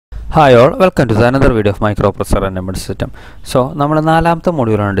Hi all, welcome to another video of microprocessor and embedded system. So, നമ്മൾ നാലാമത്തെ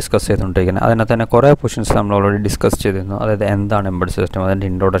മൊഡ്യൂളാണ് discuss ചെയ്തുകൊണ്ടിരിക്കുന്നത്. അതിനകത്ത് തന്നെ കുറേ ക്വസ്റ്റ്യൻസ് നമ്മൾ ഓൾറെഡി ഡിസ്കസ് ചെയ്തിരുന്നു. അതായത് എന്താണ് എംബെഡഡ് സിസ്റ്റം, അതിൻ്റെ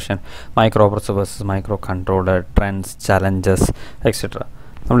introduction, microprocessor versus micro controller, trends, challenges etcetera.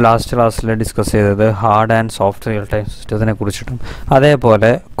 നമ്മൾ ലാസ്റ്റ് ക്ലാസ്സിൽ ഡിസ്കസ് ചെയ്തത് hard and soft real time സിസ്റ്റത്തിനെ കുറിച്ചിട്ടും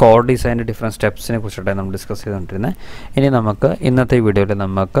അതേപോലെ കോർ ഡിസൈൻ്റെ ഡിഫറെൻറ്റ് സ്റ്റെപ്സിനെ കുറിച്ചിട്ടാണ് നമ്മൾ ഡിസ്കസ് ചെയ്തുകൊണ്ടിരുന്നത്. ഇനി നമുക്ക് ഇന്നത്തെ വീഡിയോയിൽ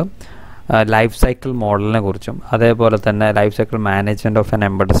നമുക്ക് ലൈഫ് സൈക്കിൾ മോഡലിനെ കുറിച്ചും അതേപോലെ തന്നെ life cycle management of an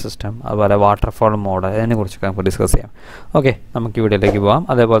embedded system, അതുപോലെ വാട്ടർഫോൾ മോഡൽ, അതിനെ കുറിച്ചൊക്കെ നമുക്ക് ഡിസ്കസ് ചെയ്യാം. ഓക്കെ, നമുക്ക് ഈ വീഡിയോയിലേക്ക് പോകാം.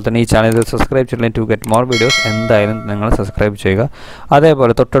 അതേപോലെ തന്നെ ഈ ചാനൽ സബ്സ്ക്രൈബ് ചെയ്തില്ലെങ്കിൽ ടു ഗെറ്റ് മോർ വീഡിയോസ് എന്തായാലും നിങ്ങൾ സബ്സ്ക്രൈബ് ചെയ്യുക.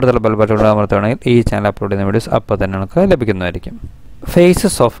 അതേപോലെ തൊട്ടടുത്തുള്ള ബെൽ ബട്ടൺ അമർത്തുകയാണെങ്കിൽ ഈ ചാനൽ അപ്ലോഡ് ചെയ്യുന്ന വീഡിയോസ് അപ്പോൾ തന്നെ നിങ്ങൾക്ക് ലഭിക്കുന്നതായിരിക്കും.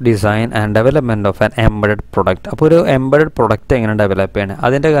 Faces of design and development of an embedded product. അപ്പോൾ ഒരു എംബെഡഡ് പ്രൊഡക്റ്റ് എങ്ങനെ ഡെവലപ്പ് ചെയ്യണം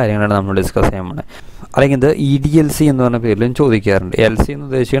അതിൻ്റെ കാര്യങ്ങളാണ് നമ്മൾ ഡിസ്കസ് ചെയ്യാൻ പോകുന്നത്. അല്ലെങ്കിൽ ഇത് EDLC എന്ന് പറഞ്ഞ പേരിലും ചോദിക്കാറുണ്ട്. LC എന്ന്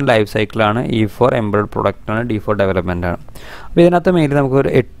ഉദ്ദേശിക്കുന്നത് ലൈഫ് സൈക്കിളാണ്, E ഫോർ എംബെഡഡ് പ്രൊഡക്റ്റാണ്, D ഫോർ ഡെവലപ്മെൻ്റ് ആണ്. അപ്പോൾ ഇതിനകത്ത് മെയിൻലി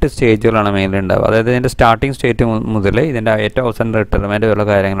നമുക്കൊരു 8 സ്റ്റേജുകളാണ് മെയിൻലി ഉണ്ടാവുക. അതായത് ഇതിൻ്റെ സ്റ്റാർട്ടിങ് സ്റ്റേറ്റ് മുതൽ ഇതിൻ്റെ ഏറ്റവും അവസാനം റിട്ടയർമെൻറ്റ് വരെയുള്ള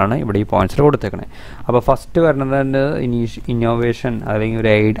കാര്യങ്ങളാണ് ഇവിടെ ഈ പോയിൻറ്റ്സിൽ കൊടുത്തേക്കണേ. അപ്പോൾ ഫസ്റ്റ് വരുന്നത് ഇന്നോവേഷൻ, അല്ലെങ്കിൽ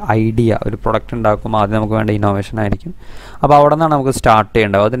ഒരു ഐഡിയ, ഒരു പ്രൊഡക്റ്റ് ഉണ്ടാക്കുമ്പോൾ ആദ്യം നമുക്ക് വേണ്ട ഇന്നോവേഷൻ ആയിരിക്കും. അപ്പോൾ അവിടെ നിന്നാണ് നമുക്ക് സ്റ്റാർട്ട്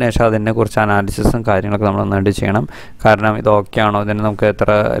ചെയ്യേണ്ടത്. അതിനുശേഷം അതിനെക്കുറിച്ച് അനാലിസിസും കാര്യങ്ങളൊക്കെ നമ്മൾ നന്നായിട്ട് ചെയ്യണം. കാരണം ഇത് ഓക്കെ ആണോ, ഇതിന് നമുക്ക്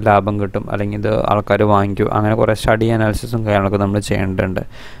എത്ര ലാഭം കിട്ടും, അല്ലെങ്കിൽ ഇത് ആൾക്കാർ വാങ്ങിക്കും, അങ്ങനെ കുറേ സ്റ്റഡി അനാലിസിസും കാര്യങ്ങളൊക്കെ നമ്മൾ ചെയ്യേണ്ടതുണ്ട്.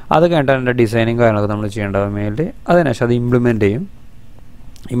 അത് കഴിഞ്ഞിട്ട് അതിൻ്റെ ഡിസൈനും കാര്യങ്ങളൊക്കെ നമ്മൾ ചെയ്യേണ്ടത് മേലിൽ. അതിനുശേഷം അത് ഇംപ്ലിമെൻറ്റ് ചെയ്യും.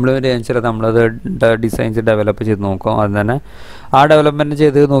 ഇംപ്ലിമെൻറ്റ് ചെയ്യാൻ വെച്ചാൽ നമ്മളത് ഡിസൈൻസ് ഡെവലപ്പ് ചെയ്ത് നോക്കും. അത് തന്നെ ആ ഡെവലപ്മെൻറ്റ്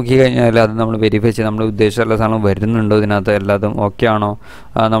ചെയ്ത് നോക്കി കഴിഞ്ഞാൽ അത് നമ്മൾ വെരിഫൈ ചെയ്ത് നമ്മൾ ഉദ്ദേശിച്ച എല്ലാ സാധനവും വരുന്നുണ്ടോ, ഇതിനകത്ത് എല്ലാതും ഓക്കെ ആണോ,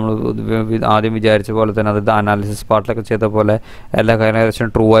 നമ്മൾ ആദ്യം വിചാരിച്ച പോലെ തന്നെ അത് അനാലിസിസ് പാർട്ടിലൊക്കെ ചെയ്ത പോലെ എല്ലാ കാര്യങ്ങളും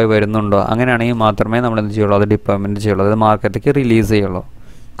ഏകദേശം ട്രൂ ആയി വരുന്നുണ്ടോ, അങ്ങനെയാണെങ്കിൽ മാത്രമേ നമ്മൾ എന്ത് ചെയ്യുള്ളൂ, അത് ഡിപ്ലോയ്മെൻറ്റ് ചെയ്യുള്ളൂ, അത് മാർക്കറ്റിലേക്ക് റിലീസ് ചെയ്യുള്ളൂ.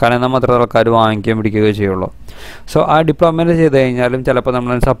 കാരണം നമ്മൾ അത്ര ആൾക്കാർ വാങ്ങിക്കുകയും പിടിക്കുകയോ ചെയ്യുള്ളൂ. സോ ആ ഡിപ്ലോയ്മെൻറ്റ് ചെയ്ത് കഴിഞ്ഞാലും ചിലപ്പോൾ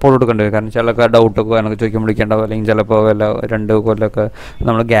നമ്മൾ സപ്പോർട്ട് കൊടുക്കേണ്ടി വരും. കാരണം ചില ഡൗട്ടൊക്കെ എനിക്ക് ചോദിക്കാൻ വിളിക്കേണ്ടാവും, അല്ലെങ്കിൽ ചിലപ്പോൾ വല്ല 2 കൊല്ലമൊക്കെ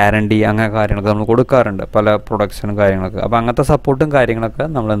നമ്മൾ ഗ്യാരണ്ടി അങ്ങനെ കാര്യങ്ങളൊക്കെ നമ്മൾ കൊടുക്കാറുണ്ട് പല പ്രൊഡക്ട്സിനും കാര്യങ്ങളൊക്കെ. അപ്പോൾ അങ്ങനത്തെ സപ്പോർട്ടും കാര്യങ്ങളൊക്കെ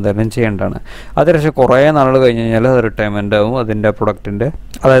നമ്മൾ എന്തായാലും ചെയ്യേണ്ടതാണ്. അതിനുശേഷം കുറേ നാൾ കഴിഞ്ഞ് കഴിഞ്ഞാൽ അത് റിട്ടയർമെൻ്റ് ആവും അതിൻ്റെ പ്രൊഡക്റ്റിൻ്റെ.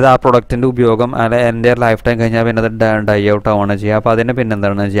 അതായത് ആ പ്രൊഡക്റ്റിൻ്റെ ഉപയോഗം അല്ലെങ്കിൽ എൻ്റെ ലൈഫ് ടൈം കഴിഞ്ഞാൽ പിന്നെ അത് ഡൈ ഔട്ട് ആവുകയാണ് ചെയ്യുക. അപ്പോൾ അതിന് പിന്നെ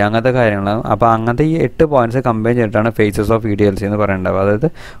എന്താണ് ചെയ്യുക, അങ്ങനത്തെ കാര്യങ്ങളാണ്. അപ്പോൾ അങ്ങനത്തെ ഈ 8 പോയിൻറ്റ്സ് കമ്പൈൻ ചെയ്തിട്ടാണ് ഫേസസ് ഓഫ് EDLC എന്ന് പറയേണ്ടത്. അതായത്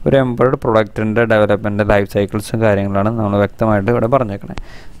ഒരു എംബെഡഡ് പ്രൊഡക്റ്റിൻ്റെ ഡെവലപ്മെൻറ്റ് ലൈഫ് സൈക്കിൾസും കാര്യങ്ങളാണ് നമ്മൾ വ്യക്തമായിട്ട് ഇവിടെ പറഞ്ഞേക്കണേ.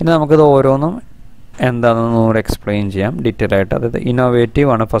 ഇനി നമുക്കത് ഓരോന്നും എന്താണെന്ന് നൂറ് എക്സ്പ്ലെയിൻ ചെയ്യാം ഡീറ്റെയിൽ ആയിട്ട്. അതായത് ഇന്നോവേറ്റീവ്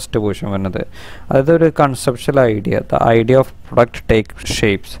ആണ് ഫസ്റ്റ് പൊസിഷൻ വരുന്നത്. അതായത് ഒരു conceptual idea, the idea of product take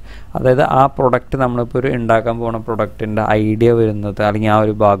shapes. അതായത് ആ പ്രൊഡക്റ്റ് നമ്മളിപ്പോൾ ഒരു ഉണ്ടാക്കാൻ പോകുന്ന പ്രൊഡക്റ്റിൻ്റെ ഐഡിയ വരുന്നത്, അല്ലെങ്കിൽ ആ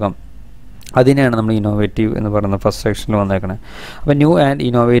ഒരു ഭാഗം, അതിനെയാണ് നമ്മൾ ഇന്നോവേറ്റീവ് എന്ന് പറയുന്നത് ഫസ്റ്റ് സെക്ഷനിൽ വന്നേക്കണേ. അപ്പോൾ new and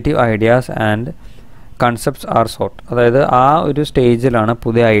innovative ideas and concepts R saute. അതായത് ആ ഒരു സ്റ്റേജിലാണ്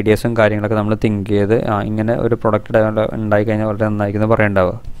പുതിയ ഐഡിയാസും കാര്യങ്ങളൊക്കെ നമ്മൾ തിങ്ക് ചെയ്ത് ഇങ്ങനെ ഒരു പ്രൊഡക്റ്റ് ഉണ്ടായിക്കഴിഞ്ഞാൽ വളരെ നന്നായിരിക്കും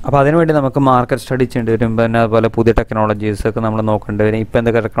പറയേണ്ടാവുക. അപ്പോൾ അതിനുവേണ്ടി നമുക്ക് മാർക്കറ്റ് സ്റ്റഡി ചെയ്യേണ്ടി വരും. പിന്നെ അതുപോലെ പുതിയ ടെക്നോളജീസൊക്കെ നമ്മൾ നോക്കേണ്ടി വരും. ഇപ്പോൾ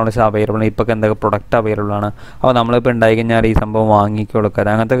എന്തൊക്കെ ടെക്നോളജീസ് അവൈലബിൾ ആണ്, ഇപ്പോൾ എന്തൊക്കെ പ്രൊഡക്റ്റ് അവൈലബിൾ ആണ്, അപ്പോൾ നമ്മളിപ്പോൾ ഉണ്ടായി കഴിഞ്ഞാൽ ഈ സംഭവം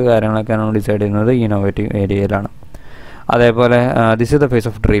വാങ്ങിക്കൊടുക്കാൻ, അങ്ങനത്തെ കാര്യങ്ങളൊക്കെ നമ്മൾ ഡിസൈഡ് ചെയ്യുന്നത് ഇന്നോവേറ്റീവ് ഏരിയയിലാണ്. അതേപോലെ this is the face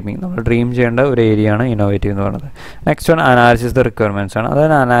of dreaming. നമ്മൾ ഡ്രീം ചെയ്യേണ്ട ഒരു ഏരിയയാണ് ഇന്നോവേറ്റീവ് എന്ന് പറയുന്നത്. Next one analysis the requirements ആണ്.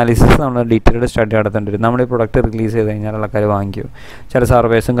 അതായത് അനാലിസിസ് നമ്മൾ ഡീറ്റെയിൽഡ് സ്റ്റഡി നടത്തേണ്ടി വരും. നമ്മൾ ഈ പ്രൊഡക്റ്റ് റിലീസ് ചെയ്ത് കഴിഞ്ഞാൽ ആൾക്കാർ വാങ്ങിക്കും, ചില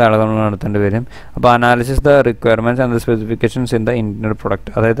സർവേസും കാര്യങ്ങളും നടത്തേണ്ടി വരും. അപ്പോൾ analysis the requirements and the specifications in the inter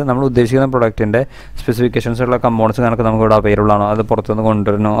product. അതായത് നമ്മൾ ഉദ്ദേശിക്കുന്ന പ്രൊഡക്റ്റിൻ്റെ സ്പെസിഫിക്കേഷൻസുള്ള കമ്പോണൻസ് കണക്ക് നമുക്ക് ഇവിടെ അവൈലബിൾ ആണോ, അത് പുറത്തുനിന്ന്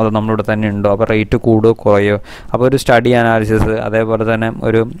കൊണ്ടുവരണോ, അത് നമ്മളിവിടെ തന്നെ ഉണ്ടോ, അപ്പോൾ റേറ്റ് കൂടുകയോ കുറയോ. അപ്പോൾ ഒരു സ്റ്റഡി അനാലിസിസ്, അതേപോലെ തന്നെ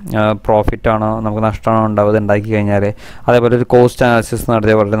ഒരു പ്രോഫിറ്റാണോ നമുക്ക് നഷ്ടമാണോ ഉണ്ടാവുക ഉണ്ടാക്കി കഴിഞ്ഞാൽ, അതേപോലെ ഒരു കോസ്റ്റ് അനാലിസിസ്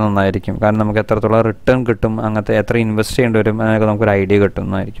നടത്തിയാൽ വളരെ നന്നായിരിക്കും. കാരണം നമുക്ക് എത്രത്തോളം റിട്ടേൺ കിട്ടും, അങ്ങനത്തെ എത്ര ഇൻവെസ്റ്റ് ചെയ്യേണ്ടി വരും, അതിനൊക്കെ നമുക്കൊരു ഐഡിയ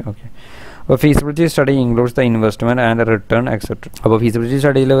കിട്ടുന്നതായിരിക്കും. ഓക്കെ, അപ്പോൾ feasibility study includes the investment and return etcetera. അപ്പോൾ ഫീസിബിലിറ്റി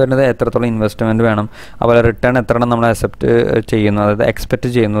സ്റ്റഡിയിൽ വരുന്നത് എത്രത്തോളം ഇൻവെസ്റ്റ്മെൻറ്റ് വേണം, അതുപോലെ റിട്ടേൺ എത്ര നമ്മൾ അക്സെപ്റ്റ് ചെയ്യുന്നു, അതായത് എക്സ്പെക്റ്റ്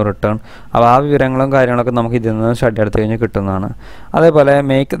ചെയ്യുന്നു റിട്ടേൺ. അപ്പോൾ ആ വിവരങ്ങളും കാര്യങ്ങളൊക്കെ നമുക്ക് ഇതിൽ നിന്ന് സ്റ്റഡി എടുത്തു കഴിഞ്ഞാൽ കിട്ടുന്നതാണ്. അതേപോലെ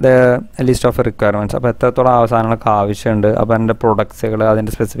make the list of requirements. അപ്പോൾ എത്രത്തോളം സാധനങ്ങൾക്ക് ആവശ്യമുണ്ട്, അപ്പോൾ അതിൻ്റെ പ്രൊഡക്ട്സുകൾ,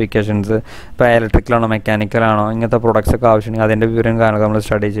 അതിൻ്റെ സ്പെസിഫിക്കേഷൻസ്, ഇപ്പോൾ ഇലക്ട്രിക്കലാണോ മെക്കാനിക്കലാണോ, ഇങ്ങനത്തെ പ്രൊഡക്ട്സൊക്കെ ആവശ്യമുണ്ടെങ്കിൽ അതിൻ്റെ വിവരം കാര്യങ്ങളൊക്കെ നമ്മൾ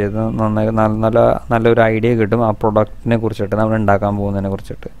സ്റ്റഡി ചെയ്ത് നന്നായി നല്ലൊരു ഐഡിയ കിട്ടും ആ പ്രൊഡക്റ്റിനെ കുറിച്ചിട്ട്, നമ്മൾ ഉണ്ടാക്കാൻ പോകുന്നതിനെ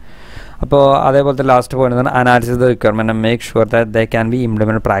കുറിച്ചിട്ട്. അപ്പോൾ അതേപോലത്തെ ലാസ്റ്റ് പോയിന്റ് എന്ന് പറഞ്ഞാൽ analysis the requirement and make sure that they can be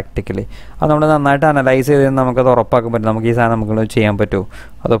implement practically. അത് നമ്മൾ നന്നായിട്ട് അനലൈസ് ചെയ്ത് നമുക്കത് ഉറപ്പാക്കാൻ പറ്റും. നമുക്ക് ഈ സാധനം നമുക്ക് ചെയ്യാൻ പറ്റുമോ,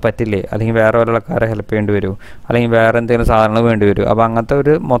 അതോ പറ്റില്ലേ, അല്ലെങ്കിൽ വേറെ ഒരാൾക്കാരെ ഹെൽപ്പ് ചെയ്യേണ്ടി വരുമോ, അല്ലെങ്കിൽ വേറെ എന്തെങ്കിലും സാധനങ്ങൾ വേണ്ടി വരുമോ. അപ്പോൾ അങ്ങനത്തെ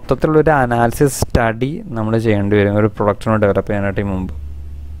ഒരു മൊത്തത്തിലുള്ളൊരു അനാലിസിസ് സ്റ്റഡി നമ്മൾ ചെയ്യേണ്ടി വരും ഒരു പ്രൊഡക്റ്റിനെ ഡെവലപ്പ് ചെയ്യാനായിട്ട് മുമ്പ്.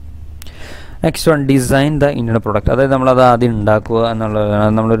 Next one design the Indian product. അതായത് നമ്മളത് ആദ്യം ഉണ്ടാക്കുക എന്നുള്ളതാണ്.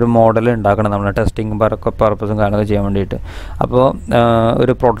 നമ്മളൊരു മോഡൽ ഉണ്ടാക്കണം, നമ്മൾ ടെസ്റ്റിംഗ് പർപ്പസും കാര്യങ്ങളൊക്കെ ചെയ്യാൻ വേണ്ടിയിട്ട്. അപ്പോൾ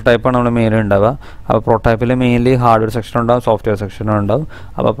ഒരു പ്രോട്ടോടൈപ്പാണ് നമ്മൾ മെയിൻ ഉണ്ടാവുക. അപ്പോൾ പ്രോട്ടോടൈപ്പിൽ മെയിൻലി ഹാർഡ്വെയർ സെക്ഷൻ ഉണ്ടാവും, സോഫ്റ്റ്വെയർ സെക്ഷനും ഉണ്ടാവും.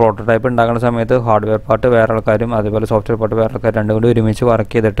 അപ്പോൾ പ്രോട്ടോടൈപ്പ് ഉണ്ടാക്കുന്ന സമയത്ത് ഹാർഡ്വെയർ പാർട്ട് വേറെ ആൾക്കാരും അതുപോലെ സോഫ്റ്റ്വെയർ പാർട്ട് വേറെ ആൾക്കാരും രണ്ടും കൂടി ഒരുമിച്ച്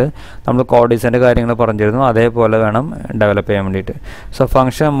വർക്ക് ചെയ്തിട്ട് നമ്മൾ കോഡ് ഡിസൈൻ്റെ കാര്യങ്ങൾ പറഞ്ഞിരുന്നു, അതേപോലെ വേണം ഡെവലപ്പ് ചെയ്യാൻ വേണ്ടിയിട്ട്. So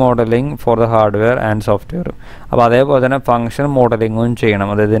function modelling for the hardware and software. അപ്പോൾ അതേപോലെ തന്നെ ഫംഗ്ഷൻ മോഡലിങ്ങും ചെയ്യണം,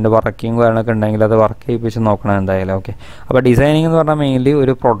 അതായത് ഇതിൻ്റെ വർക്കിംഗ് കാര്യങ്ങളൊക്കെ ഉണ്ടെങ്കിൽ അത് വർക്ക് ചെയ്യിപ്പിച്ച് നോക്കണം എന്തായാലും. ഓക്കെ, അപ്പോൾ ഡിസൈനിങ് എന്ന് പറഞ്ഞാൽ മെയിൻലി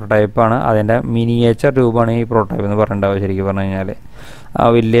ഒരു പ്രോട്ടോടൈപ്പാണ്, അതിൻ്റെ മിനിയേച്ചർ രൂപമാണ് ഈ പ്രോട്ടോടൈപ്പ് എന്ന് പറയേണ്ടത്. ശരിക്കും പറഞ്ഞു കഴിഞ്ഞാൽ ആ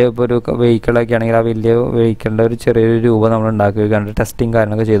വലിയ ഇപ്പോൾ ഒരു വെഹിക്കിളൊക്കെ ആണെങ്കിൽ ആ വലിയ വെഹിക്കിളിൻ്റെ ഒരു ചെറിയൊരു രൂപം നമ്മൾ ഉണ്ടാക്കി വെക്കാണ്ട് ടെസ്റ്റിങ്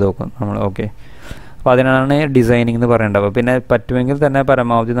കാര്യങ്ങളൊക്കെ ചെയ്ത് നോക്കും നമ്മൾ. ഓക്കെ, അപ്പോൾ അതിനാണ് ഡിസൈനിങ് എന്ന് പറയേണ്ടത്. പിന്നെ പറ്റുമെങ്കിൽ തന്നെ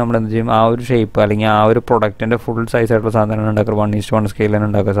പരമാവധി നമ്മൾ എന്ത് ചെയ്യും, ആ ഒരു ഷേപ്പ് അല്ലെങ്കിൽ ആ ഒരു പ്രൊഡക്റ്റിൻ്റെ ഫുൾ സൈസ് ആയിട്ടുള്ള സാധനങ്ങൾ ഉണ്ടാക്കുക, 1:1 സ്കെയിലാണ്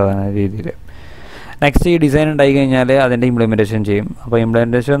ഉണ്ടാക്കുക സാധാരണ രീതിയിൽ. നെക്സ്റ്റ് ഈ ഡിസൈൻ ഉണ്ടായി കഴിഞ്ഞാൽ അതിൻ്റെ ഇംപ്ലിമെൻറ്റേഷൻ ചെയ്യും. അപ്പോൾ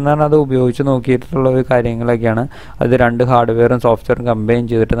ഇംപ്ലിമെൻറ്റേഷൻ എന്ന് പറഞ്ഞാൽ അത് ഉപയോഗിച്ച് നോക്കിയിട്ടുള്ള ഒരു കാര്യങ്ങളൊക്കെയാണ്. അത് രണ്ട് ഹാർഡ്വെയറും സോഫ്റ്റ്വെയറും കമ്പൈൻ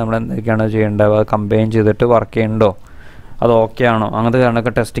ചെയ്തിട്ട് നമ്മൾ എന്തൊക്കെയാണ് ചെയ്യേണ്ടത്, അത് കമ്പൈൻ ചെയ്തിട്ട് വർക്ക് ചെയ്യണ്ടോ, അത് ഓക്കെ ആണോ, അങ്ങനത്തെ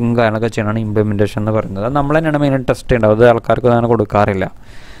കാര്യങ്ങളൊക്കെ ടെസ്റ്റിങ് കാര്യങ്ങളൊക്കെ ചെയ്യണമാണ് ഇംപ്ലിമെൻറ്റേഷൻ എന്ന് പറയുന്നത്. അത് നമ്മൾ തന്നെയാണ് മെയിനായിട്ട് ടെസ്റ്റ് ചെയ്യേണ്ടത്, അത് ആൾക്കാർക്ക് അങ്ങനെ കൊടുക്കാറില്ല.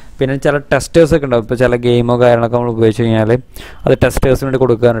 പിന്നെ ചില ടെസ്റ്റേഴ്സൊക്കെ ഉണ്ടാവും, ഇപ്പോൾ ചില ഗെയിമോ കാര്യങ്ങളൊക്കെ നമ്മൾ ഉപയോഗിച്ച് കഴിഞ്ഞാൽ അത് ടെസ്റ്റേഴ്സിന് വേണ്ടി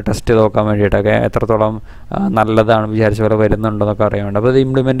കൊടുക്കുകയാണ്, ടെസ്റ്റ് ചെയ്ത് നോക്കാൻ വേണ്ടിയിട്ടൊക്കെ എത്രത്തോളം നല്ലതാണ് വിചാരിച്ച പോലെ വരുന്നുണ്ടെന്നൊക്കെ അറിയാൻ വേണ്ടി. അപ്പോൾ അത്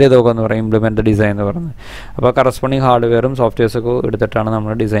ഇംപ്ലിമെൻറ്റ് ചെയ്ത് നോക്കാമെന്ന് പറയും, ഇംപ്ലിമെൻറ്റ് ഡിസൈൻ എന്ന് പറയുന്നത്. അപ്പോൾ കറസ്പോണ്ടിങ് ഹാർഡ്വെയറും സോഫ്റ്റ്വെയർസൊക്കെ എടുത്തിട്ടാണ്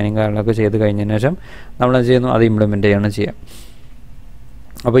നമ്മൾ ഡിസൈനിങ് കാര്യങ്ങളൊക്കെ ചെയ്ത് കഴിഞ്ഞതിന് ശേഷം നമ്മൾ ചെയ്യുന്നു, അത് ഇംപ്ലിമെൻറ്റ് ചെയ്യാണ് ചെയ്യുക.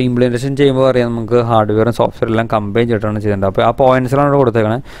 അപ്പോൾ ഇംപ്ലിമെൻറ്റേഷൻ ചെയ്യുമ്പോൾ അറിയാം നമുക്ക് ഹാർഡ്വെയറും സോഫ്റ്റ്വെയർ എല്ലാം കമ്പൈൻ ചെയ്തിട്ടാണ് ചെയ്യേണ്ടത്. അപ്പോൾ ആ പോയിൻറ്റ്സിലാണ്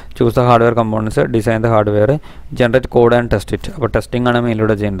കൊടുത്തേക്കുന്നത്. Choose the hardware components, design the hardware, generate code and test it. അപ്പോൾ ടെസ്റ്റിംഗ് ആണ്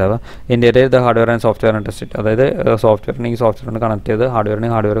മെയിനിലൂടെ ചെയ്യേണ്ടത്. Integrate the hardware and software and test it. അതായത് സോഫ്റ്റ്വെയറിന് സോഫ്റ്റ്വെയറിന് കണക്ട് ചെയ്ത്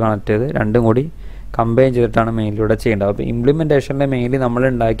ഹാർഡ്വെയർ കണക്ട് ചെയ്ത് രണ്ടും കൂടി കമ്പൈൻ ചെയ്തിട്ടാണ് മെയിനിലൂടെ ചെയ്യേണ്ടത്. അപ്പോൾ ഇംപ്ലിമെൻറ്റേഷനിൽ മെയിൻലി നമ്മൾ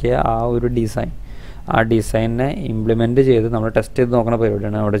ഉണ്ടാക്കിയ ആ ഒരു ഡിസൈൻ, ആ ഡിസൈനിനെ ഇംപ്ലിമെൻറ്റ് ചെയ്ത് നമ്മൾ ടെസ്റ്റ് ചെയ്ത് നോക്കുന്ന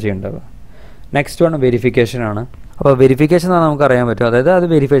പരിപാടിയാണ് അവിടെ ചെയ്യേണ്ടത്. നെക്സ്റ്റ് വൺ വെരിഫിക്കേഷൻ ആണ്. അപ്പോൾ വെരിഫിക്കേഷൻ എന്ന് നമുക്ക് അറിയാൻ പറ്റും, അതായത് അത്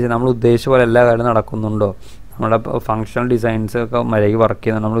വെരിഫൈ ചെയ്ത് നമ്മൾ ഉദ്ദേശിച്ച പോലെ എല്ലാ കാര്യവും നടക്കുന്നുണ്ടോ, നമ്മുടെ ഫങ്ഷണൽ ഡിസൈൻസ് ഒക്കെ മര്യാദയ്ക്ക് വർക്ക്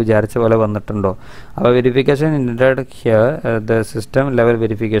ചെയ്യുന്നത് നമ്മൾ വിചാരിച്ച പോലെ വന്നിട്ടുണ്ടോ. അപ്പോൾ verification intended here the system level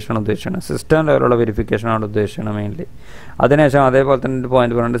verification ഉദ്ദേശിക്കുന്നത്, സിസ്റ്റം ലെവലുള്ള വെരിഫിക്കേഷനാണ് ഉദ്ദേശിക്കുന്നത് മെയിൻലി. അതിനുശേഷം അതേപോലെ തന്നെ ഒരു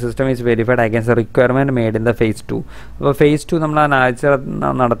പോയിന്റ് പറയുന്നത് system is verified against requirement made in the phase 2. അപ്പോൾ phase 2 നമ്മൾ അനാലിസിസ്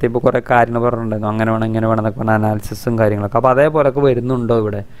നടത്തിയപ്പോൾ കുറേ കാര്യങ്ങൾ പറഞ്ഞിട്ടുണ്ടായിരുന്നു, അങ്ങനെ വേണം ഇങ്ങനെ വേണം എന്നൊക്കെ പറഞ്ഞാൽ അനാലിസിസും കാര്യങ്ങളൊക്കെ. അപ്പോൾ അതേപോലെയൊക്കെ വരുന്നുണ്ടോ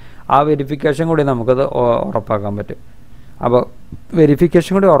ഇവിടെ, ആ വെരിഫിക്കേഷൻ കൂടി നമുക്കത് ഉറപ്പാക്കാൻ പറ്റും. അപ്പോൾ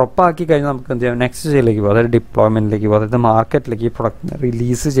വെരിഫിക്കേഷൻ കൂടി ഉറപ്പാക്കി കഴിഞ്ഞാൽ നമുക്ക് എന്ത് ചെയ്യാം, നെക്സ്റ്റ് സ്റ്റേജിലേക്ക് പോകും, അതായത് ഡിപ്ലോയ്മെൻറ്റിലേക്ക് പോകും, അതായത് മാർക്കറ്റിലേക്ക് ഈ പ്രൊഡക്റ്റിനെ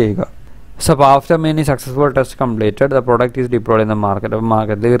റിലീസ് ചെയ്യുക. സോ അപ്പോൾ after many successful test completed the product is deployed in the market. അപ്പോൾ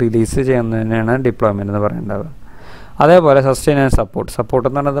മാർക്കറ്റിൽ റിലീസ് ചെയ്യുന്നതിനാണ് ഡിപ്ലോയ്മെൻറ്റ് എന്ന് പറയുന്നത്. അതേപോലെ സസ്റ്റെയിൻ ആൻഡ് സപ്പോർട്ട്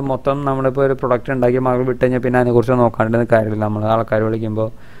എന്ന് പറയുന്നത് മൊത്തം നമ്മളിപ്പോൾ ഒരു പ്രൊഡക്റ്റ് ഉണ്ടാക്കി മാർക്കറ്റ് വിട്ട് കഴിഞ്ഞാൽ പിന്നെ അതിനെക്കുറിച്ച് നോക്കാണ്ട് കാര്യമില്ല. നമ്മൾ ആൾക്കാർ വിളിക്കുമ്പോൾ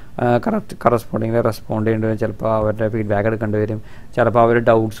കറസ്പോണ്ടിങ്ങിൽ റെസ്പോണ്ട് ചെയ്യേണ്ടി വരും, ചിലപ്പോൾ അവരുടെ ഫീഡ്ബാക്ക് എടുക്കേണ്ടി വരും, ചിലപ്പോൾ അവർ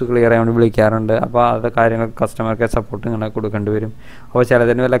ഡൗട്ട്സ് ക്ലിയർ ചെയ്യാൻ വേണ്ടി വിളിക്കാറുണ്ട്. അപ്പോൾ അത് കാര്യങ്ങൾ കസ്റ്റമർ കെയർ സപ്പോർട്ട് ഇങ്ങനെ കൊടുക്കേണ്ടി വരും. അപ്പോൾ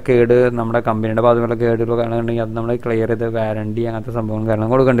ചിലതിന് വല്ല കേട് നമ്മുടെ കമ്പനിയുടെ ഭാഗത്ത് വല്ല കേടുകൾ കാണുന്നുണ്ടെങ്കിൽ അത് നമ്മൾ ക്ലിയർ ചെയ്ത് വാറണ്ടി അങ്ങനത്തെ സംഭവം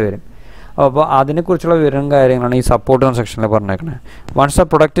കാര്യങ്ങൾ കൊടുക്കേണ്ടി വരും. അപ്പോൾ അതിനെക്കുറിച്ചുള്ള വിവരം കാര്യങ്ങളാണ് ഈ സപ്പോർട്ട് എന്ന സെക്ഷനിൽ പറഞ്ഞേക്കുന്നത്. Once the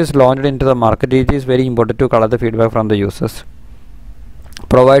product is launched in to the market it is very important to colour the feedback from the users,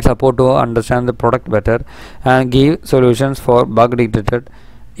 provide support to understand the product better and give solutions for bug detected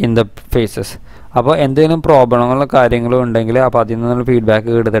in the phases. അപ്പോൾ എന്തെങ്കിലും പ്രോബ്ലങ്ങളോ കാര്യങ്ങളോ ഉണ്ടെങ്കിൽ അപ്പോൾ അതിൽ നിന്നുള്ള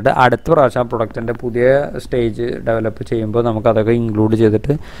feedback എടുത്തിട്ട് അടുത്ത പ്രാവശ്യം ആ പ്രൊഡക്റ്റിൻ്റെ പുതിയ സ്റ്റേജ് ഡെവലപ്പ് ചെയ്യുമ്പോൾ നമുക്കതൊക്കെ ഇൻക്ലൂഡ്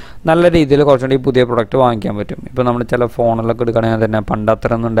ചെയ്തിട്ട് നല്ല രീതിയിൽ കുറച്ചുകൂടി പുതിയ പ്രൊഡക്റ്റ് വാങ്ങിക്കാൻ പറ്റും. ഇപ്പോൾ നമ്മൾ ചില ഫോണിലൊക്കെ എടുക്കുകയാണെങ്കിൽ തന്നെ പണ്ട്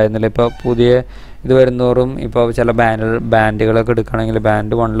അത്ര ഒന്നും ഉണ്ടായിരുന്നില്ല. ഇപ്പോൾ പുതിയ ഇത് വരുന്നോറും ഇപ്പോൾ ചില ബാൻഡുകളൊക്കെ എടുക്കുകയാണെങ്കിൽ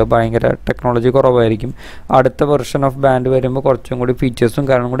ബാൻഡ് 1 ഭയങ്കര ടെക്നോളജി കുറവായിരിക്കും. അടുത്ത വെർഷൻ ഓഫ് ബാൻഡ് വരുമ്പോൾ കുറച്ചും കൂടി ഫീച്ചേഴ്സും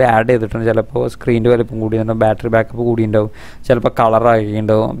കാര്യങ്ങളും കൂടി ആഡ് ചെയ്തിട്ടുണ്ട്. ചിലപ്പോൾ സ്ക്രീനിൻ്റെ വലിപ്പം കൂടിയിട്ടുണ്ടാവും, ബാറ്ററി ബാക്കപ്പ് കൂടിയിട്ടുണ്ടാവും, ചിലപ്പോൾ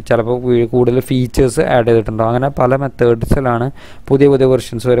കളറാക്കിയിട്ടുണ്ടാവും, ചിലപ്പോൾ കൂടുതൽ ഫീച്ചേഴ്സ് ആഡ് ചെയ്തിട്ടുണ്ടാവും. അങ്ങനെ പല മെത്തേഡ്സിലാണ് പുതിയ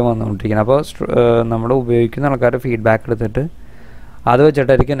വെർഷൻസ് വരെ വന്നുകൊണ്ടിരിക്കുന്നത്. അപ്പോൾ നമ്മൾ ഉപയോഗിക്കുന്ന ആൾക്കാർ ഫീഡ്ബാക്ക് എടുത്തിട്ട് അത്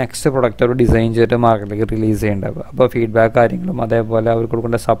വെച്ചിട്ടായിരിക്കും നെക്സ്റ്റ് പ്രൊഡക്റ്റ് അവർ ഡിസൈൻ ചെയ്തിട്ട് മാർക്കറ്റിലേക്ക് റിലീസ് ചെയ്യേണ്ടത്. അപ്പോൾ ഫീഡ്ബാക്ക് കാര്യങ്ങളും അതേപോലെ അവർ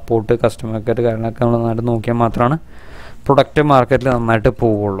കൊടുക്കേണ്ട സപ്പോർട്ട് കസ്റ്റമർ കെയർ കാര്യങ്ങളൊക്കെ നമ്മൾ നന്നായിട്ട് നോക്കിയാൽ മാത്രമാണ് പ്രൊഡക്റ്റ് മാർക്കറ്റിൽ നന്നായിട്ട്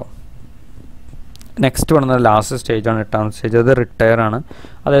പോവുള്ളൂ. നെക്സ്റ്റ് വരുന്നത് ലാസ്റ്റ് സ്റ്റേജാണ്, 8ാമത്തെ സ്റ്റേജ്. അത് റിട്ടയർ ആണ്.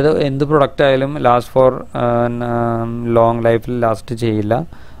 അതായത് എന്ത് പ്രൊഡക്റ്റ് ആയാലും ലാസ്റ്റ് ഫോർ ലോങ് ലൈഫിൽ ലാസ്റ്റ് ചെയ്യില്ല.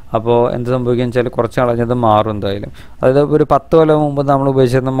 അപ്പോൾ എന്ത് സംഭവിക്കുക വെച്ചാൽ കുറച്ച് കളഞ്ഞത് മാറും എന്തായാലും. അതായത് ഒരു 10 കൊല്ലം മുമ്പ് നമ്മൾ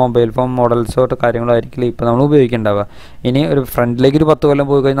ഉപയോഗിച്ചിരുന്ന മൊബൈൽ ഫോൺ മോഡൽസോ കാര്യങ്ങളായിരിക്കില്ല ഇപ്പോൾ നമ്മൾ ഉപയോഗിക്കേണ്ടാവുക. ഇനി ഒരു ഫ്രണ്ടിലേക്ക് ഒരു 10 കൊല്ലം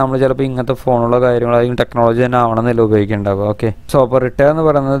പോയി കഴിഞ്ഞാൽ നമ്മൾ ചിലപ്പോൾ ഇങ്ങനത്തെ ഫോണുള്ള കാര്യങ്ങളായിരിക്കും ടെക്നോളജി തന്നെ ആവണമെന്നില്ല ഉപയോഗിക്കേണ്ടാവുക. ഓക്കെ, സോ അപ്പോൾ റിട്ടയർ എന്ന്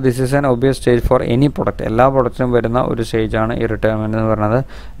പറയുന്നത് this is an ഒബിയസ് stage for any product. എല്ലാ പ്രൊഡക്റ്റിനും വരുന്ന ഒരു സ്റ്റേജാണ് ഈ റിട്ടയർമെൻറ്റ് എന്ന് പറയുന്നത്.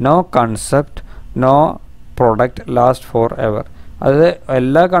 No concept no product last for ever. അത്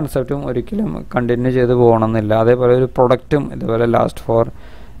എല്ലാ കൺസെപ്റ്റും ഒരിക്കലും കണ്ടിന്യൂ ചെയ്ത് പോകണമെന്നില്ല. അതേപോലെ ഒരു പ്രൊഡക്റ്റും ഇതുപോലെ ലാസ്റ്റ് ഫോർ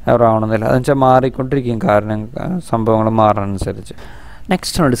എവർ ആവണമെന്നില്ല. അതെന്ന് വെച്ചാൽ മാറിക്കൊണ്ടിരിക്കും, കാരണം സംഭവങ്ങൾ മാറാനനുസരിച്ച്.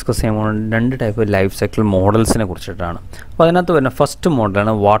 നെക്സ്റ്റ് നമ്മൾ ഡിസ്കസ് ചെയ്യാൻ പോകുന്നത് 2 ടൈപ്പ് ലൈഫ് സൈക്കിൾ മോഡൽസിനെ കുറിച്ചിട്ടാണ്. അപ്പോൾ അതിനകത്ത് വരുന്ന ഫസ്റ്റ്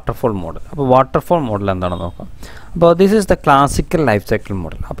മോഡലാണ് വാട്ടർഫോൾ മോഡൽ. അപ്പോൾ വാട്ടർഫോൾ മോഡൽ എന്താണെന്ന് നോക്കാം. അപ്പോൾ this is the classical life cycle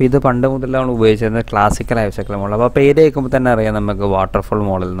model. അപ്പോൾ ഇത് പണ്ട് മുതലാണ് ഉപയോഗിച്ചിരുന്നത് ക്ലാസിക്കൽ ലൈഫ് സൈക്കിൾ മോഡൽ. അപ്പോൾ പേര് കേൾക്കുമ്പോൾ തന്നെ അറിയാം നമുക്ക് വാട്ടർഫോൾ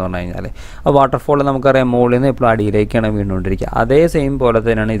മോഡൽ എന്ന് പറഞ്ഞു കഴിഞ്ഞാൽ. ആ വാട്ടർഫോൾ നമുക്കറിയാം മുകളിൽ നിന്ന് ഇപ്പോൾ അടിയിലേക്കാണ് വീണുകൊണ്ടിരിക്കുക. അതേ സെയിം പോലെ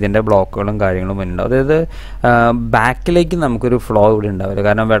തന്നെയാണ് ഇതിൻ്റെ ബ്ലോക്കുകളും കാര്യങ്ങളും വരുന്നുണ്ടാവും. അതായത് ബാക്കിലേക്ക് നമുക്കൊരു ഫ്ലോ ഇവിടെ ഉണ്ടാവില്ല,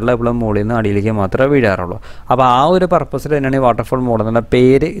 കാരണം വെള്ളം എപ്പോഴും മുകളിൽ നിന്ന് അടിയിലേക്ക് മാത്രമേ വീഴാറുള്ളൂ. അപ്പോൾ ആ ഒരു പർപ്പസിൽ തന്നെയാണ് ഈ വാട്ടർഫോൾ മോഡൽ എന്നുള്ള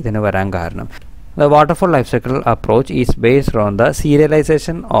പേര് ഇതിന് വരാൻ കാരണം. The waterfall life cycle approach is based on the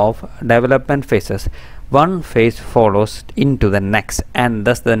serialization of development phases. One phase follows into the next and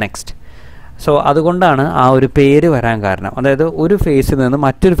thus the next. So അതുകൊണ്ടാണ് ആ ഒരു പേര് വരാൻ കാരണം. അതായത് ഒരു ഫേസിൽ നിന്ന്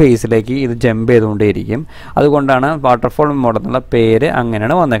മറ്റൊരു ഫേസിലേക്ക് ഇത് ജമ്പ് ചെയ്തുകൊണ്ടേയിരിക്കും. അതുകൊണ്ടാണ് വാട്ടർഫോൾ മോഡൽ എന്നുള്ള പേര്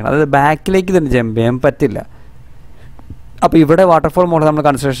അങ്ങനെയാണ് വന്നേക്കുന്നത്. അതായത് ബാക്കിലേക്ക് ഇതിന് ജമ്പ് ചെയ്യാൻ പറ്റില്ല. അപ്പോൾ ഇവിടെ വാട്ടർഫോൾ മോഡൽ നമ്മൾ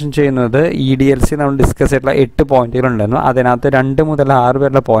കൺസിഡറേഷൻ ചെയ്യുന്നത് EDLC നമ്മൾ ഡിസ്കസ് ചെയ്തിട്ടുള്ള 8 പോയിന്റുകളുണ്ടായിരുന്നു. അതിനകത്ത് 2 മുതൽ 6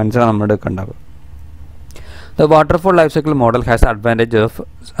 വരെയുള്ള പോയിന്റ്സാണ് നമ്മൾ എടുക്കേണ്ടത്. The waterfall life cycle model has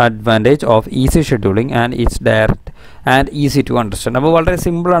advantage of easy scheduling and it's direct and easy to understand. അപ്പോൾ വളരെ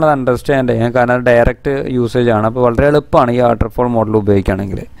സിമ്പിളാണ് അത് അണ്ടർസ്റ്റാൻഡ് ചെയ്യാൻ, കാരണം ഡയറക്റ്റ് യൂസേജ് ആണ്. അപ്പോൾ വളരെ എളുപ്പമാണ് ഈ വാട്ടർഫോൾ മോഡൽ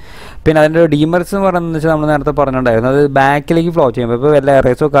ഉപയോഗിക്കുകയാണെങ്കിൽ. പിന്നെ അതിൻ്റെ ഡീമറിറ്റ്സ് എന്ന് പറയുന്നത് വെച്ചാൽ നമ്മൾ നേരത്തെ പറഞ്ഞിട്ടുണ്ടായിരുന്നു, അത് ബാക്കിലേക്ക് ഫ്ലോ ചെയ്യുമ്പോൾ ഇപ്പോൾ വല്ല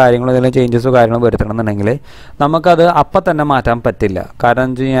എറേഴ്സോ കാര്യങ്ങളോ എന്തെങ്കിലും ചേഞ്ചസോ കാര്യങ്ങളോ വരുത്തണമെന്നുണ്ടെങ്കിൽ നമുക്കത് അപ്പം തന്നെ മാറ്റാൻ പറ്റില്ല. കാരണം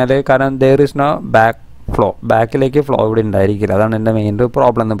എന്ന് വെച്ച് കഴിഞ്ഞാൽ there is no ബാക്കിലേക്ക് ഫ്ലോ ഇവിടെ ഉണ്ടായിരിക്കില്ല. അതാണ് എൻ്റെ മെയിൻ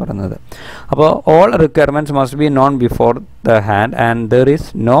പ്രോബ്ലം എന്ന് പറയുന്നത്. അപ്പോൾ all requirements must be non before the hand and there is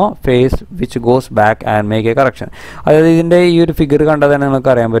no phase which goes back and make A correction. അതായത് ഇതിൻ്റെ ഈ ഒരു ഫിഗർ കണ്ടാൽ തന്നെ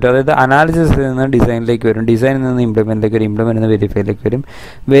നമുക്ക് അറിയാൻ പറ്റും. അതായത് അനാലിസിസിൽ നിന്ന് ഡിസൈനിലേക്ക് വരും, ഡിസൈനിൽ നിന്ന് ഇംപ്ലിമെൻറ്റിലേക്ക് വരും, ഇംപ്ലിമെൻറ്റിൽ നിന്ന് വെരിഫൈയിലേക്ക് വരും,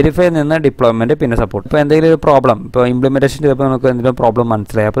 വെരിഫൈയിൽ നിന്ന് ഡിപ്ലോയ്മെൻറ്റ്, പിന്നെ സപ്പോർട്ട്. ഇപ്പോൾ എന്തെങ്കിലും ഒരു പ്രോബ്ലം, ഇപ്പോൾ ഇംപ്ലിമെൻറ്റേഷൻ ചെയ്തപ്പോൾ നമുക്ക് എന്തെങ്കിലും പ്രോബ്ലം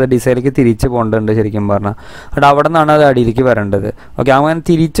മനസ്സിലായി, അപ്പോൾ ഡിസൈനിലേക്ക് തിരിച്ച് പോകേണ്ടതുണ്ട് ശരിക്കും പറഞ്ഞാൽ. അത് അവിടെ നിന്നാണ് അത് അടിയിലേക്ക് വരേണ്ടത്. ഓക്കെ, അങ്ങനെ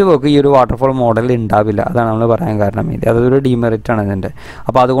തിരിച്ച് പോക്ക് ഈ ഒരു വാട്ടർഫോൾ മോഡലിൽ ഉണ്ടാവില്ല. അതാണ് നമ്മൾ പറയാൻ കാരണം. അതൊരു ഡീമെറിറ്റാണ് ഇതിൻ്റെ.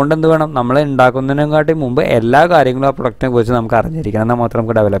 അപ്പോൾ അതുകൊണ്ട് എന്ത് വേണം, നമ്മൾ ഉണ്ടാക്കുന്നതിനെക്കാട്ടി മുമ്പ് എല്ലാ കാര്യങ്ങളും ആ പ്രൊഡക്റ്റിനെ കുറിച്ച് നമുക്ക് അറിഞ്ഞിരിക്കണം, എന്നാൽ മാത്രമേ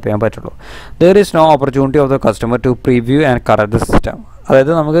നമുക്ക് ഡെവലപ്പ് ചെയ്യാൻ പറ്റുള്ളൂ. There is no opportunity of the customer to preview and correct the system.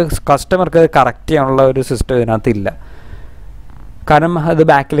 അതായത് നമുക്ക് കസ്റ്റമർക്ക് കറക്റ്റ് ചെയ്യാനുള്ള ഒരു സിസ്റ്റം ഇതിനകത്തില്ല. കാരണം അത്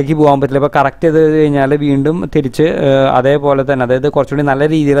ബാക്കിലേക്ക് പോകാൻ പറ്റില്ല. ഇപ്പോൾ കറക്റ്റ് ചെയ്ത് കഴിഞ്ഞാൽ വീണ്ടും തിരിച്ച് അതേപോലെ തന്നെ, അതായത് കുറച്ചുകൂടി നല്ല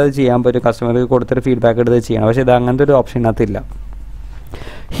രീതിയിൽ അത് ചെയ്യാൻ പറ്റും, കസ്റ്റമർക്ക് കൊടുത്തൊരു ഫീഡ്ബാക്ക് എടുത്ത് ചെയ്യണം. പക്ഷേ ഇത് അങ്ങനത്തെ ഒരു option ഇതിനകത്തില്ല.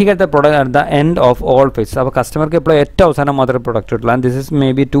 He get the product at the end of all phases. അപ്പോൾ കസ്റ്റമർക്ക് ഇപ്പോൾ ഏറ്റവും അവസാനം മാത്രമേ പ്രൊഡക്റ്റ് കിട്ടുള്ളൂ. And this is may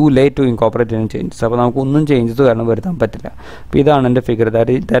be to late to incorporate in changes. അപ്പോൾ നമുക്കൊന്നും ചേഞ്ചസ് കാരണം വരുത്താൻ പറ്റില്ല. അപ്പോൾ ഇതാണ് എൻ്റെ figure.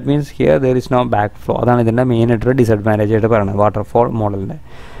 That means here there is no back flow. അതാണ് ഇതിൻ്റെ മെയിൻ ആയിട്ടൊരു ഡിസഡ്വാൻറ്റേജ് ആയിട്ട് പറയുന്നത് വാട്ടർഫോൾ മോഡലിൻ്റെ.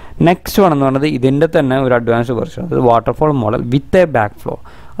 നെക്സ്റ്റ് വൺ എന്ന് പറയുന്നത് ഇതിൻ്റെ തന്നെ ഒരു അഡ്വാൻസ്ഡ് വെർഷൻ, അതായത് waterfall model with a back flow.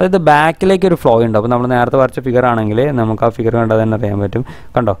 അതായത് ബാക്കിലേക്ക് ഒരു ഫ്ലോ ഉണ്ട്. അപ്പോൾ നമ്മൾ നേരത്തെ വരച്ച ഫിഗർ ആണെങ്കിൽ നമുക്ക് ആ ഫിഗർ കണ്ടാൽ തന്നെ അറിയാൻ പറ്റും.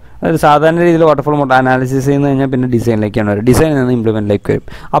 കണ്ടോ, അതായത് സാധാരണ രീതിയിൽ വാട്ടർഫോൾ മോഡൽ അനാലിസിസ് ചെയ്യുന്ന കഴിഞ്ഞാൽ പിന്നെ ഡിസൈനിലേക്കാണ് വരും, ഡിസൈനിൽ നിന്ന് ഇംപ്ലിമെൻറ്റിലേക്ക് വരും.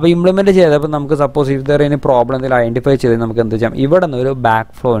 അപ്പോൾ ഇംപ്ലിമെൻറ്റ് ചെയ്തപ്പോൾ നമുക്ക് സപ്പോസ് ഇതേ പ്രോബ്ലം എന്തെങ്കിലും ഐഡൻറ്റിഫൈ ചെയ്ത് നമുക്ക് എന്ത് ചെയ്യാം, ഇവിടെ നിന്ന് ഒരു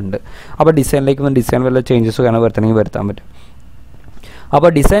ബാക്ക് ഫ്ലോ ഉണ്ട്. അപ്പോൾ ഡിസൈനിലേക്ക് ഡിസൈൻ വല്ല ചേഞ്ചസ് കാരണം വരുത്തണമെങ്കിൽ വരുത്താൻ പറ്റും. അപ്പോൾ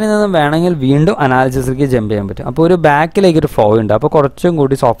ഡിസൈനിൽ നിന്നും വേണമെങ്കിൽ വീണ്ടും അനാലിസിസിലേക്ക് ജമ്പ് ചെയ്യാൻ പറ്റും. അപ്പോൾ ഒരു ബാക്കിലേക്ക് ഒരു ഫ്ലോ ഉണ്ട്. അപ്പോൾ കുറച്ചും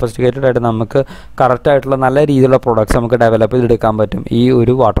കൂടി സോഫിസ്റ്റിക്കേറ്റഡ് ആയിട്ട് നമുക്ക് കറക്റ്റായിട്ടുള്ള നല്ല രീതിയിലുള്ള പ്രോഡക്റ്റ്സ് നമുക്ക് ഡെവലപ്പ് ചെയ്തെടുക്കാൻ പറ്റും ഈ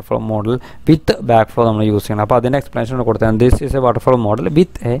ഒരു വാട്ടർഫ്ലോ മോഡൽ വിത്ത് ബാക്ക് ഫ്ലോ നമ്മൾ യൂസ് ചെയ്യണം. അപ്പോൾ അതിൻ്റെ എക്സ്പ്ലനേഷൻ കൊടുത്തത് this is A വാട്ടർഫ്ലോ model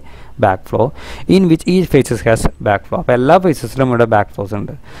with a back flow in which each faces has back flow. അപ്പോൾ എല്ലാ ഫേസസിലും ഇവിടെ ബാക്ക് ഫ്ലോസ്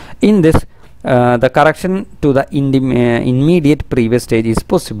ഉണ്ട്. In this the correction to the immediate previous stage is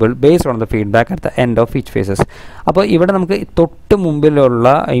possible based on the feedback at the end of each phases. അപ്പോൾ ഇവിടെ നമുക്ക് തൊട്ട്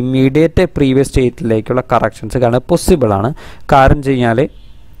മുമ്പിലുള്ള immediate previous സ്റ്റേറ്റിലേക്കുള്ള corrections കാരണം പോസിബിൾ ആണ്. കാരണം കഴിഞ്ഞാൽ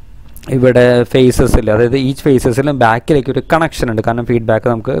ഇവിടെ ഫേസസിൽ, അതായത് ഈച്ച് ഫേസസിലും ബാക്കിലേക്ക് ഒരു കണക്ഷൻ ഉണ്ട്, കാരണം ഫീഡ്ബാക്ക്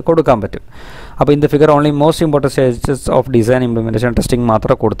നമുക്ക് കൊടുക്കാൻ പറ്റും. അപ്പോൾ in the figure only most important stages of design implementation testing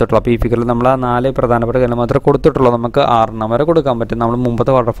മാത്രമേ കൊടുത്തിട്ടുള്ളൂ. അപ്പോൾ ഈ ഫിഗറിൽ നമ്മൾ ആ 4 പ്രധാനപ്പെട്ട കാര്യം മാത്രമേ കൊടുത്തിട്ടുള്ളൂ. നമുക്ക് 6 വരെ കൊടുക്കാൻ പറ്റും, നമ്മൾ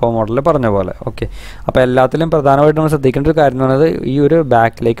മുമ്പത്തെ വാട്ടർഫോൾ മോഡലിൽ പറഞ്ഞ പോലെ. ഓക്കെ, അപ്പോൾ എല്ലാത്തിലും പ്രധാനമായിട്ട് നമ്മൾ ശ്രദ്ധിക്കേണ്ട ഒരു കാര്യം എന്ന് പറയുന്നത് ഈ ഒരു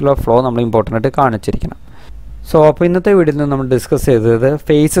ബാക്കിലേക്കുള്ള ഫ്ലോ നമ്മൾ ഇമ്പോർട്ടൻ്റ് ആയിട്ട് കാണിച്ചിരിക്കണം. സോ അപ്പോൾ ഇന്നത്തെ വീഡിയോയിൽ നിന്ന് നമ്മൾ ഡിസ്കസ് ചെയ്തത്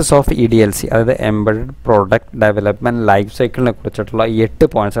ഫേസസ് ഓഫ് EDLC, അതായത് എംബഡഡ് പ്രോഡക്റ്റ് ഡെവലപ്മെൻറ്റ് ലൈഫ് സൈക്കിളിനെ കുറിച്ചിട്ടുള്ള 8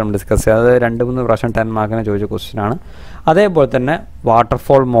 പോയിൻറ്റ്സ് നമ്മൾ ഡിസ്കസ് ചെയ്തത്. അത് 2-3 പ്രാവശ്യം 10 മാർക്കിന് ചോദിച്ച ക്വസ്റ്റ്യനാണ്. അതേപോലെ തന്നെ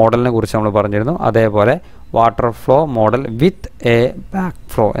വാട്ടർഫോൾ മോഡലിനെ കുറിച്ച് നമ്മൾ പറഞ്ഞിരുന്നു. അതേപോലെ വാട്ടർഫ്ലോ model with a back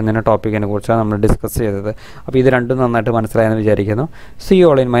flow എന്ന ടോപ്പിക്കിനെ കുറിച്ചാണ് നമ്മൾ ഡിസ്കസ് ചെയ്തത്. അപ്പോൾ ഇത് രണ്ടും നന്നായിട്ട് മനസ്സിലായെന്ന് വിചാരിക്കുന്നു. See you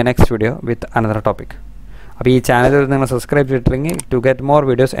all in my next video with another topic. അപ്പോൾ ഈ ചാനൽ നിങ്ങൾ സബ്സ്ക്രൈബ് ചെയ്തിട്ടുണ്ടെങ്കിൽ ടു ഗെറ്റ് മോർ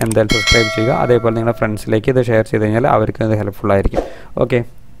വീഡിയോസ് എന്തായാലും സബ്സ്ക്രൈബ് ചെയ്യുക. അതേപോലെ നിങ്ങളുടെ ഫ്രണ്ട്സിലേക്ക് ഇത് ഷെയർ ചെയ്ത് കഴിഞ്ഞാൽ അവർക്ക് ഇത് ഹെൽപ്ഫുൾ ആയിരിക്കും. ഓക്കെ.